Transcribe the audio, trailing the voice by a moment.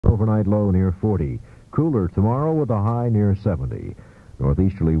Overnight low near 40. Cooler tomorrow with a high near 70.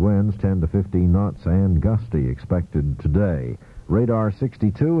 Northeasterly winds 10 to 15 knots and gusty expected today. Radar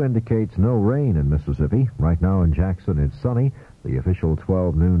 62 indicates no rain in Mississippi. Right now in Jackson it's sunny. The official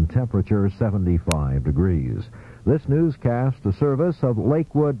 12 noon temperature 75 degrees. This newscast a service of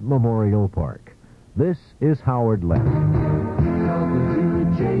Lakewood Memorial Park. This is Howard Lett.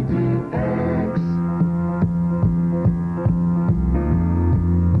 WJDX.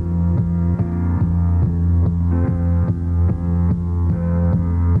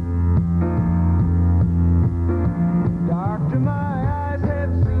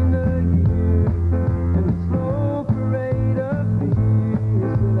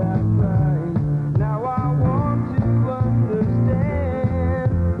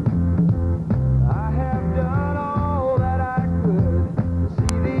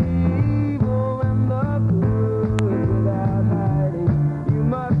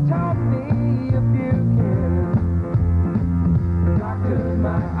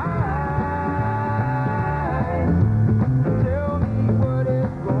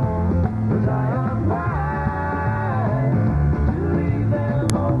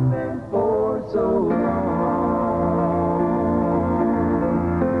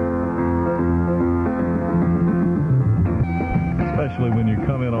 When you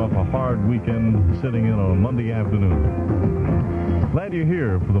come in off a hard weekend, sitting in on a Monday afternoon. Glad you're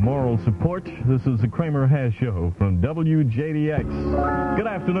here for the moral support. This is the Cramer Haas Show from WJDX. Good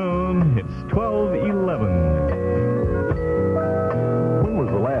afternoon. It's 12:11. When was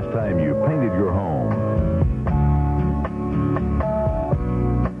the last time you painted your home?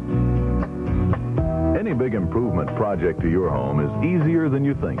 Any big improvement project to your home is easier than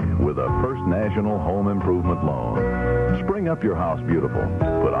you think with a First National Home Improvement Loan. Spring up your house beautiful.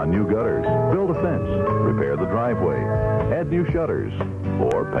 Put on new gutters, build a fence, repair the driveway, add new shutters,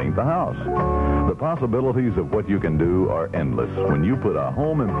 or paint the house. The possibilities of what you can do are endless when you put a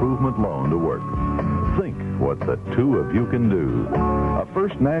home improvement loan to work. Think what the two of you can do. A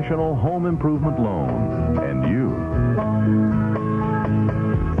First National Home Improvement Loan. And you.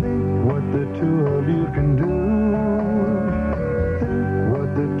 Think what the two of you can do. Think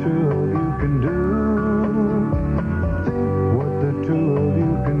what the two of you can do.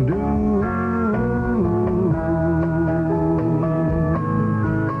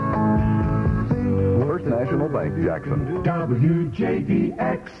 Bank, Jackson.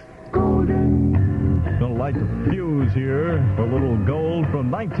 WJDX Golden. Gonna light the fuse here for a little gold from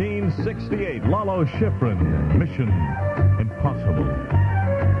 1968. Lalo Schifrin, Mission Impossible.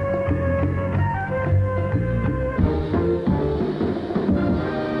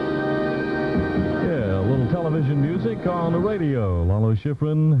 Yeah, a little television music on the radio. Lalo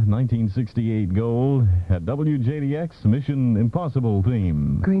Schifrin, 1968 gold at WJDX, Mission Impossible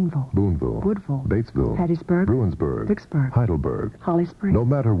theme. Greenville, Boonville, Woodville, Batesville, Hattiesburg, Bruinsburg, Vicksburg, Heidelberg. Holly Springs. No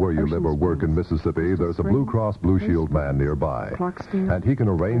matter where you Ocean live or work in Springs, Mississippi, there's a Springs, Blue Cross Blue Shield man nearby. Clarksdale, And he can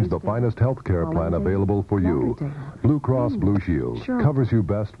arrange the Rosedale, finest health care plan Allendale, available for you. Lauderdale, Blue Cross Blue Shield Sherwood, covers you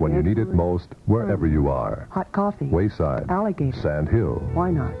best when you need it Redwood, most, wherever you are. Hot coffee, Wayside, Alligator, Sand Hill.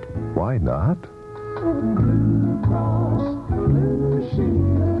 Why not? Why not? Blue Cross Blue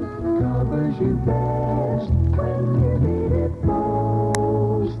Shield covers you best when